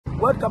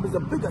World Cup is a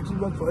big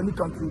achievement for any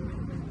country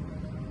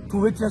to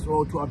witness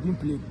or to have been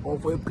played, or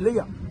for a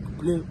player to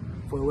play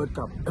for a World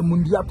Cup, a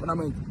Mundial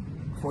tournament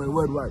for a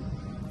worldwide.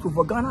 So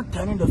for Ghana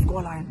turning the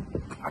scoreline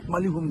at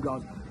Mali home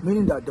grounds,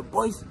 meaning that the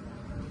boys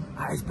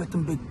are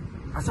expecting big.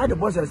 Aside the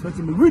boys are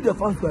expecting big, we the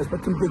fans were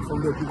expecting big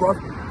from them, because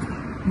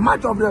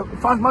much of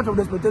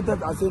the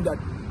spectators are saying that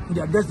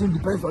their destiny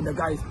depends on the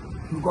guys.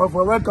 Because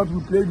for a World Cup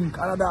we played in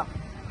Canada,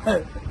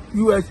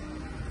 US,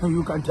 and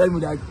you can tell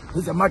me that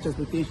it's a match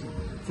expectation.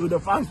 So the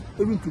fans,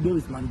 even today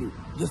is Monday,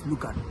 just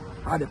look at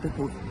how the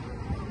people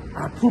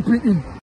are trooping in.